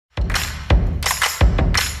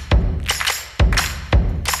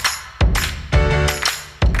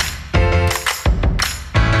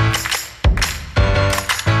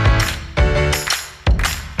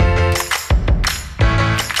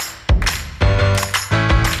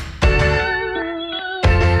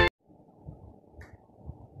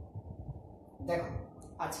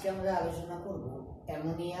আজকে আমরা আলোচনা করব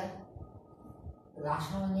অ্যামোনিয়ার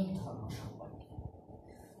রাসায়নিক ধর্ম সম্পর্কে।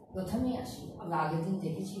 প্রথমে আসি, আমরা আগের দিন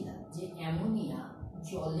দেখেছিলাম যে অ্যামোনিয়া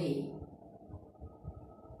জলে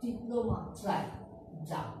তীব্র মাত্রায়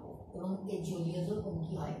দ্রাব্য এবং এই জলীয় দ্রবণ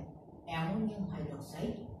কি হয়, অ্যামোনিয়াম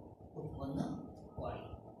হাইড্রোক্সাইড উৎপন্ন করে।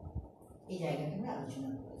 এই জায়গাটা আমরা আলোচনা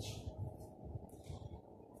করেছি।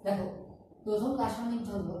 দেখো, প্রথম রাসায়নিক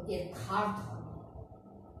ধর্ম এর ক্ষার ধর্ম।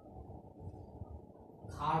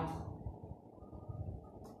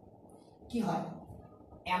 কি হয়,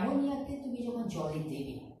 অ্যামোনিয়াকে তুমি যখন জলে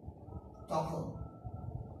দেবে তখন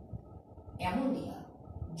অ্যামোনিয়া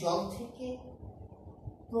জল থেকে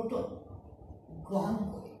প্রোটন গ্রহণ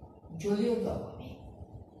করে জলীয় দ্রবণে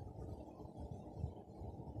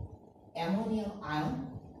অ্যামোনিয়াম আয়ন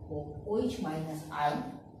ও OH মাইনাস আয়ন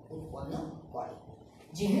উৎপন্ন করে।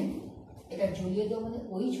 যেহেতু এটা জলীয় দ্রবণে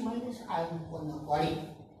OH মাইনাস আয়ন উৎপন্ন করে,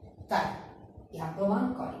 তাই ইহা প্রমাণ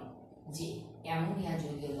করে যে অ্যামোনিয়া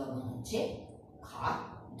জলীয় দ্রবণ হচ্ছে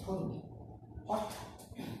ক্ষারধর্মী। অর্থাৎ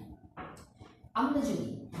আমরা যদি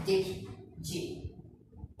দেখি যে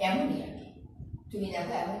অ্যামোনিয়াকে, তুমি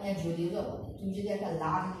দেখো অ্যামোনিয়া জলীয় দ্রবণে তুমি যদি একটা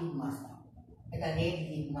লাল লিটমাস দাও, একটা রেড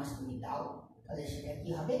লিটমাস তুমি দাও, তাহলে সেটা কি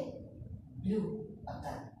হবে, ব্লু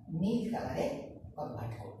অর্থাৎ নীল কালারে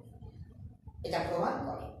কনভার্ট করবে। এটা প্রমাণ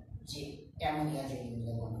করে যে অ্যামোনিয়া জলীয়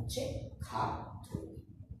দ্রবণ হচ্ছে ক্ষারধর্মী।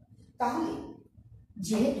 তাহলে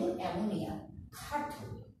যেহেতু অ্যামোনিয়া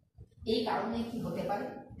ক্ষারধর্মী, এই কারণে কি হতে পারে,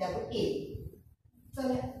 দেখো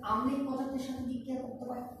তাহলে আম্লিক পদার্থের সাথে বিক্রিয়া করতে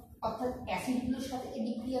পারে, অর্থাৎ অ্যাসিডগুলোর সাথে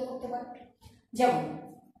বিক্রিয়া করতে পারে। যেমন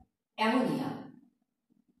অ্যামোনিয়া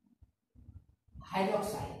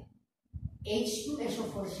হাইড্রোক্সাইড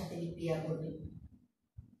H2SO4 এর সাথে বিক্রিয়া করবে,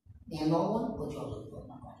 লবণ ও জল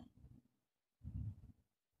উৎপন্ন করে।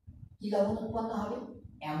 কি লবণ উৎপন্ন হবে,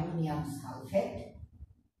 অ্যামোনিয়াম সালফেট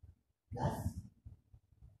প্লাস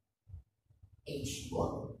H2O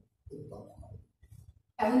উৎপন্ন করে।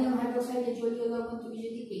 অ্যামোনিয়াম হাইড্রোক্সাইডের জলীয় লবণ তুমি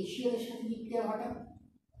যদি HCl এর সাথে বিক্রিয়া ঘটাও,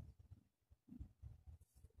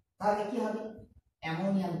 তাহলে কি হবে,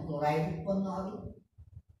 অ্যামোনিয়াম ক্লোরাইড উৎপন্ন হবে।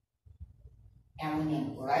 অ্যামোনিয়াম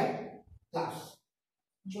ক্লোরাইড প্লাস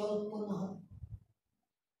জল উৎপন্ন হবে।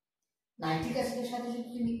 নাইট্রিক অ্যাসিডের সাথে যদি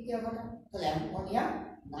তুমি বিক্রিয়া ঘটাও, তাহলে অ্যামোনিয়াম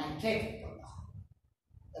নাইট্রেট উৎপন্ন হবে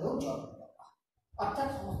এবং জল উৎপন্ন হবে। অর্থাৎ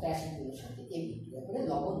সমস্ত অ্যাসিডগুলোর সাথে এই বিক্রিয়া করে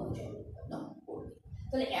লবণ ও জল উৎপন্ন করবে।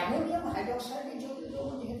 তাহলে অ্যামোনিয়াম হাইড্রোক্সাইডের জলীয়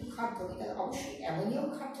দ্রবণ যেহেতু ক্ষারধর্মী, তাহলে অবশ্যই অ্যামোনিয়াম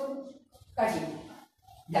ক্ষারধর্মী। কাজে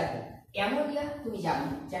দেখো, অ্যামোনিয়া তুমি জানো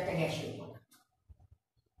যে একটা গ্যাসীয় পদার্থ,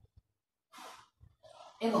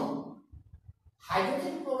 এবং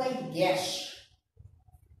হাইড্রোজেন ক্লোরাইড গ্যাস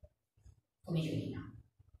তুমি যদি না,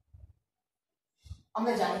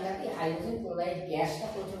 আমরা জানি না যে হাইড্রোজেন ক্লোরাইড গ্যাসটা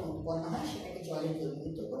প্রথমে উৎপন্ন হয়, সেটাকে জলে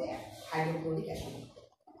দ্রবীভূত করে হাইড্রোক্লোরিক অ্যাসিড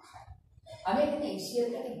উৎপন্ন করা হয়। আমি এখানে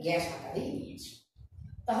HCl-টাকে গ্যাস আকারেই নিয়েছি।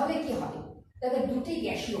 তাহলে কি হবে, তাহলে দুটি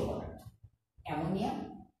গ্যাসীয় পদার্থ, অ্যামোনিয়া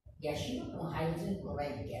গ্যাসীয় এবং হাইড্রোজেন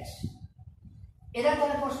ক্লোরাইড গ্যাস, এরা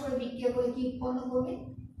তারা পরস্পর বিক্রিয়া করে কি উৎপন্ন করবে,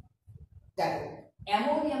 দেখো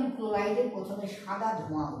অ্যামোনিয়াম ক্লোরাইডের প্রথমে সাদা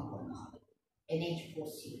ধোঁয়া উৎপন্ন হবে,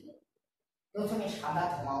 NH4Cl, প্রথমে সাদা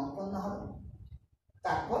ধোঁয়া উৎপন্ন হবে,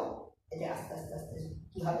 তারপর এটা আস্তে আস্তে আস্তে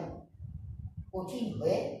কি হবে, কঠিন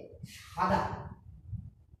হয়ে সাদা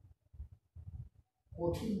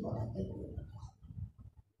কঠিন পদার্থে পরিণত হবে।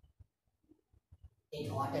 এই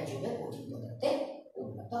ধোঁয়াটা জমে কঠিন পদার্থে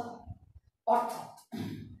পরিণত হবে। অর্থাৎ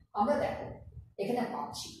আমরা দেখো এখানে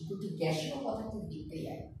পাচ্ছি দুটি গ্যাসীয় পদার্থের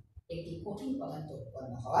বিক্রিয়ায় একটি কঠিন পদার্থ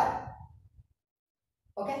উৎপন্ন হওয়ার,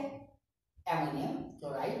 ওকে, অ্যামোনিয়াম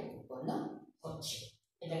ক্লোরাইড উৎপন্ন হচ্ছে।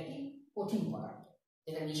 এটা কি কঠিন পদার্থ,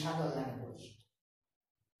 যেটা নিশাদল নামে পরিচিত।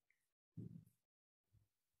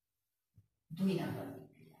 2 নম্বর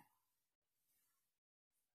বিক্রিয়া,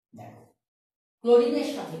 দেখো ক্লোরিনের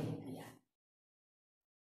সাথে বিক্রিয়া,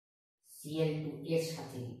 Cl2 এর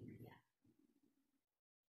সাথে বিক্রিয়া।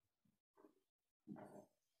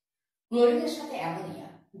 ক্লোরিনের সাথে অ্যামোনিয়া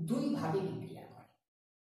দুই ভাবে বিক্রিয়া করে।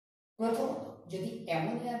 প্রথমত, যদি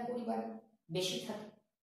অ্যামোনিয়ার পরিমাণ বেশি থাকে,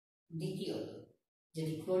 দ্বিতীয়ত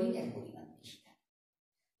যদি ক্লোরিনের পরিমাণ বেশি থাকে।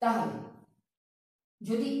 তাহলে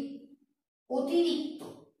যদি অতিরিক্ত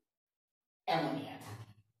অ্যামোনিয়া থাকে,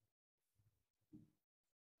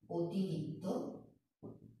 অতিরিক্ত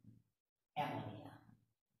অ্যামোনিয়া,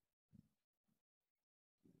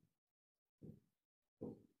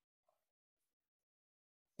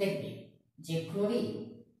 দেখবে যে ক্লোরিন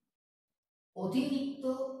অতিরিক্ত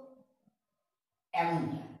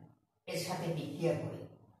অ্যামোনিয়া এর সাথে বিক্রিয়া করে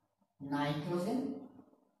নাইট্রোজেন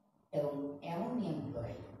এবং অ্যামোনিয়াম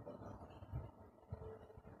ক্লোরাইড উৎপন্ন করে।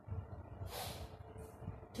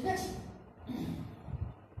 ঠিক আছে,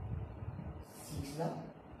 শিখলাম।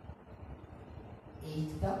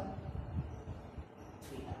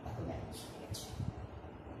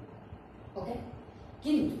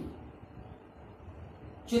 কিন্তু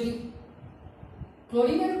যদি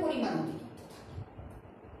ক্লোরিনের পরিমাণ অতিরিক্ত থাকে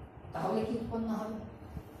তাহলে কি উৎপন্ন হবে?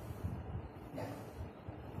 দেখো,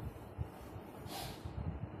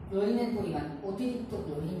 ক্লোরিনের পরিমাণ অতিরিক্ত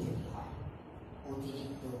ক্লোরিন যদি হয়,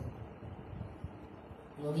 অতিরিক্ত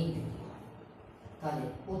ক্লোরিন যদি হয়, তাহলে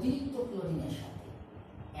অতিরিক্ত ক্লোরিনের সাথে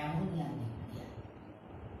অ্যামোনিয়াম বিক্রিয়া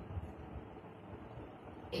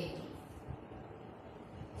একটি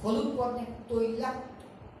হলুদ বর্ণের তৈলাক্ত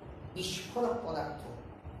বিস্ফোরক পদার্থ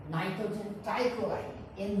নাইট্রোজেন ট্রাইক্লোরাইড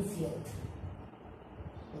NCl3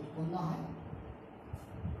 উৎপন্ন হয়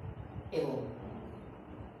এবং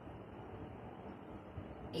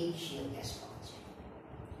HCl গ্যাস পাওয়া যায়।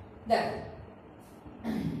 দেখো,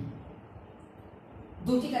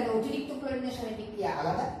 দুটি কাজে অতিরিক্ত ক্লোরিনের সাথে বিক্রিয়া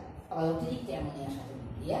আলাদা, আবার অতিরিক্ত অ্যামোনিয়ার সাথে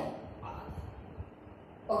বিক্রিয়া আলাদা।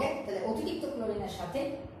 ওকে, তাহলে অতিরিক্ত ক্লোরিনের সাথে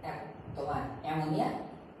তোমার অ্যামোনিয়া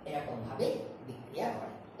এরকম ভাবে বিক্রিয়া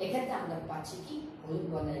করে। এক্ষেত্রে আমরা পাচ্ছি কি হলুদ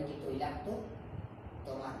বর্ণের একটি তৈলাক্ত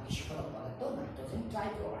তোমার বিস্ফোরক পদার্থ নাইট্রোজেন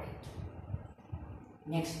ট্রাইক্লোরাইড।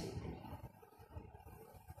 নেক্সট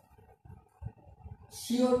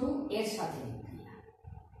CO2 এর সাথে বিক্রিয়া,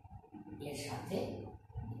 এর সাথে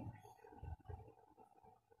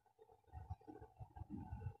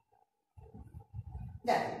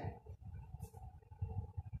দেখো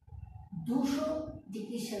 200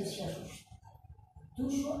 ডিগ্রি সেলসিয়াস উষ্ণতা,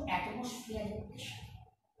 200 অ্যাটমসফিয়ারিক প্রেসার,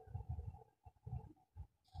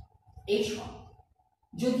 এই সব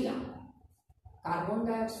যদি আমরা কার্বন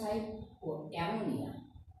ডাইঅক্সাইড ও অ্যামোনিয়া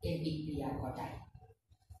এর বিক্রিয়া ঘটাই,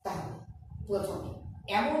 তাহলে প্রথমে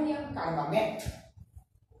অ্যামোনিয়াম কার্বামেট,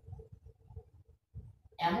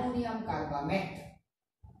 অ্যামোনিয়াম কার্বামেট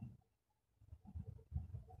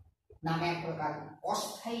নামে এক প্রকার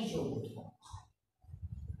অস্থায়ী যৌগ উৎপন্ন হয়,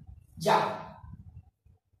 যা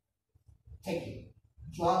থেকে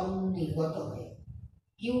জল নির্গত হয়ে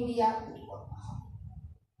ইউরিয়া উৎপন্ন হয়,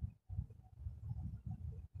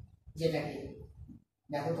 যেটাকে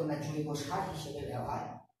দেখো তোমরা জৈব সার হিসেবে ব্যবহার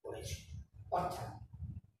করেছো। অর্থাৎ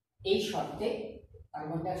এই শর্তে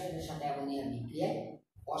কার্বন ডাইঅক্সাইডের সাথে অ্যামোনিয়ার বিক্রিয়ায়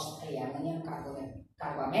অস্থায়ী অ্যামোনিয়াম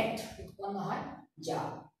কার্বামেট উৎপন্ন হয়, যা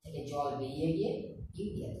থেকে জল বেরিয়ে গিয়ে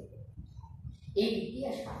ইউরিয়া তৈরি হয়। এই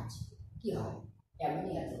বিক্রিয়ার সাহায্যে কি হয়?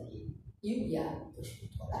 অ্যামোনিয়া থেকে ইউরিয়া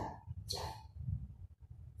প্রস্তুত করা যায়।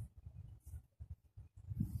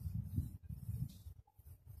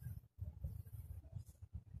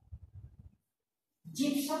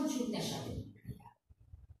 জিপসাম চূর্ণের সাথে বিক্রিয়া,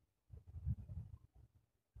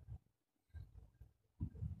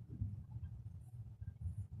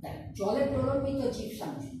 জলে প্রলম্বিত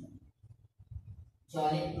জিপসাম চূর্ণ,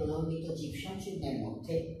 জলে প্রলম্বিত জিপসাম চূর্ণের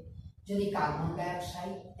মধ্যে যদি কার্বন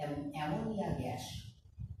ডাইঅক্সাইড এবং অ্যামোনিয়া গ্যাস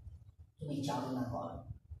তুমি চালনা করো,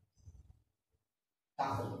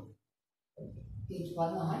 তাহলে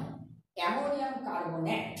উৎপন্ন হয় ammonium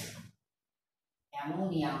carbonate,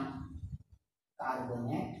 ammonium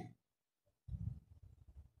carbonate,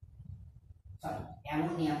 sorry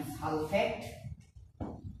ammonium sulphate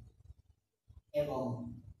এবং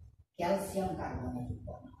ক্যালসিয়াম কার্বনেট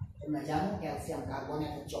উৎপন্ন হয়। তোমরা জানো ক্যালসিয়াম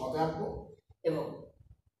কার্বনেট হচ্ছে অদ্রাব্য এবং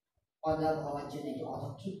অদ্রাব্য হওয়ার জন্য এটি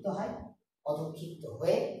অধক্ষিপ্ত হয়, অধক্ষিপ্ত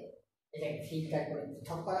হয়ে এটাকে ফিল্টার করে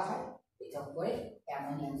পৃথক করা হয়, পৃথক করে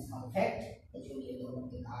অ্যামোনিয়াম সালফেট জলীয়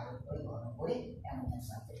দ্রবণকে ঘন করে অ্যামোনিয়াম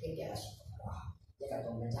সালফেটকে গ্যাসীয় করা হয়, যেটা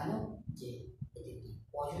তোমরা জানো যে এটি একটি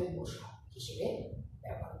অজৈব সার হিসেবে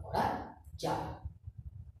ব্যবহার করা যায়।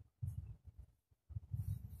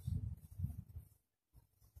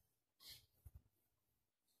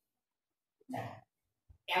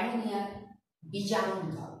 অ্যামোনিয়ার বিজারণ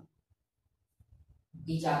ধর্ম,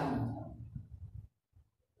 বিজারণ ধর্ম,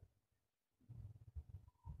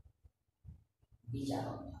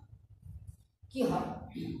 বিজারণ কি হয়?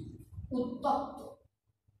 উত্তপ্ত,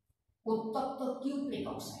 উত্তপ্ত কিউপ্রিক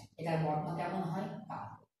অক্সাইড, এটার বর্ণ কেমন হয়?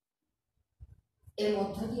 এর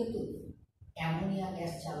মধ্য দিয়ে তুমি অ্যামোনিয়া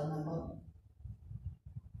গ্যাস চালনা করো,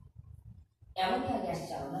 অ্যামোনিয়া গ্যাস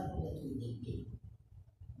চালনা করলে তুমি দেখবে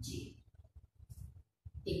যে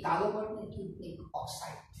এই কালো বর্ণের কিউপ্রিক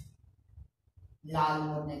অক্সাইড লাল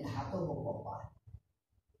বর্ণের ধাতব কপার,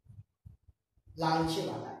 লালচে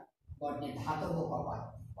বাদাম বর্ণের ধাতব কপার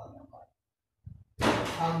উৎপন্ন করে,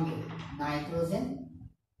 সঙ্গে নাইট্রোজেন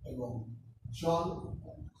এবং জল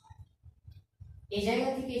উৎপন্ন হয়। এই জায়গা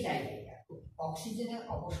থেকে জায়গায় অক্সিজেনের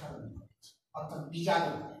অপসারণ ঘটেছে, অর্থাৎ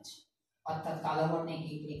বিজারণ হয়েছে, অর্থাৎ কালো বর্ণের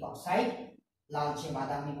কিউপ্রিক অক্সাইড লালচে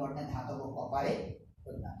বাদামি বর্ণের ধাতব কপারে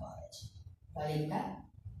পরিণত হয়েছে, তাহলে এটা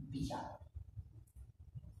বিজারণ।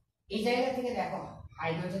 এই জায়গা থেকে দেখো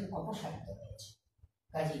হাইড্রোজেন অপসারিত হয়েছে,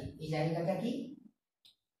 কাজে এই জায়গাটা কি?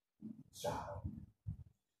 জারণ।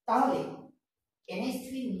 তাহলে NH3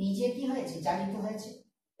 নিজে কি হয়েছে, জারিত হয়েছে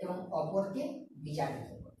এবং অপরকে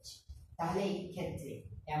বিজারিত করেছে। তাহলে এই ক্ষেত্রে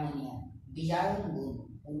অ্যামোনিয়া বিজারণ গুণ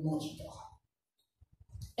উন্মোচিত হয়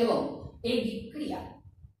এবং এই বিক্রিয়া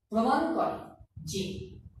প্রমাণ করে যে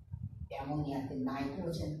অ্যামোনিয়াতে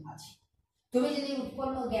নাইট্রোজেন আছে। তুমি যদি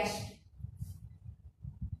উৎপন্ন গ্যাস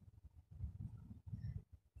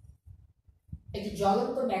একটি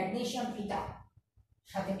জ্বলন্ত ম্যাগনেসিয়াম ফিতা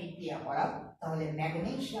সাথে বিক্রিয়া করাও, তাহলে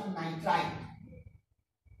ম্যাগনেসিয়াম নাইট্রাইড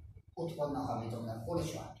উৎপন্ন হবে। তোমরা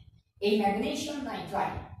পড়েছ। এই ম্যাগনেসিয়াম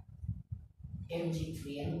নাইট্রাইড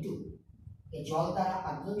Mg3N2 এই জল দ্বারা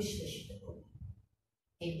আদ্র বিশ্লেষিত করবে,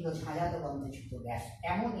 তীব্র ঝাঁঝালো গন্ধযুক্ত গ্যাস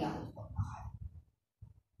অ্যামোনিয়া উৎপন্ন হয়।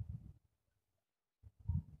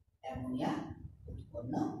 অ্যামোনিয়া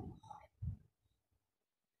উৎপন্ন হয়।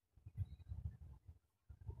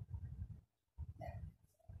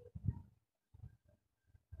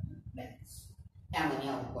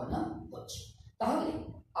 অ্যামোনিয়া উৎপন্ন হচ্ছে। তাহলে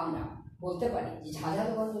আমরা বলতে পারি যে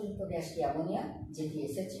ঝাঁঝালো গন্ধযুক্ত গ্যাসটি অ্যামোনিয়া, যেটি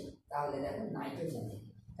এসেছে তাহলে দেখো নাইট্রোজেন থেকে।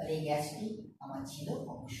 তাহলে এই গ্যাসটি আমার ছিল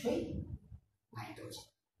অবশ্যই নাইট্রোজেন।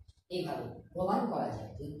 এইভাবে প্রমাণ করা যায়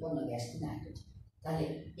যে উৎপন্ন গ্যাসটি নাইট্রোজেন। তাহলে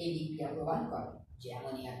এই বিক্রিয়া প্রমাণ করে যে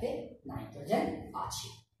অ্যামোনিয়াতে নাইট্রোজেন আছে।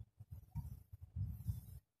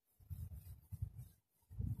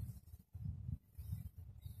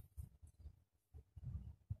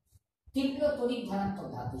 তীব্র তড়িৎ ধনাত্মক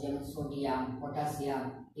ধাতু যেমন সোডিয়াম, পটাশিয়াম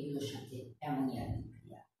এগুলোর সাথে অ্যামোনিয়ার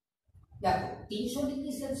বিক্রিয়া। দেখো 300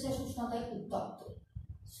 ডিগ্রি সেলসিয়াস উষ্ণতায় উত্তপ্ত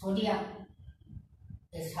সোডিয়াম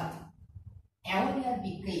এর সাথে অ্যামোনিয়ার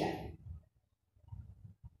বিক্রিয়ায়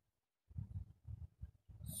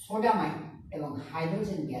সোডামাইন এবং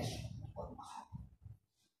হাইড্রোজেন গ্যাস উৎপন্ন হয়।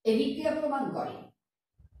 এই বিক্রিয়া প্রমাণ করে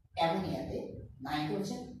অ্যামোনিয়াতে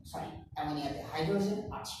হাইড্রোজেন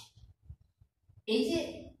আছে। এই যে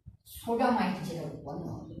সোডামাইট যেটা উৎপন্ন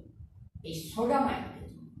হলো, এই সোডামাইটকে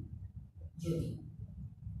যদি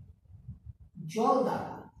জল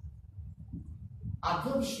দ্বারা আদ্র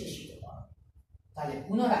বিশ্লেষিত করে, তাহলে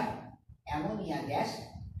পুনরায় অ্যামোনিয়া গ্যাস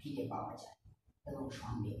ফিরে পাওয়া যায় এবং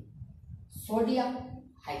সঙ্গে সোডিয়াম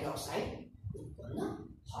হাইড্রোক্সাইড উৎপন্ন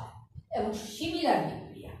হয় এবং সিমিলার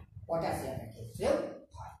বিক্রিয়া পটাশিয়ামের ক্ষেত্রেও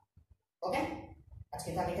হয়। ওকে, আজকে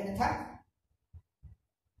তাহলে এখানে থাক।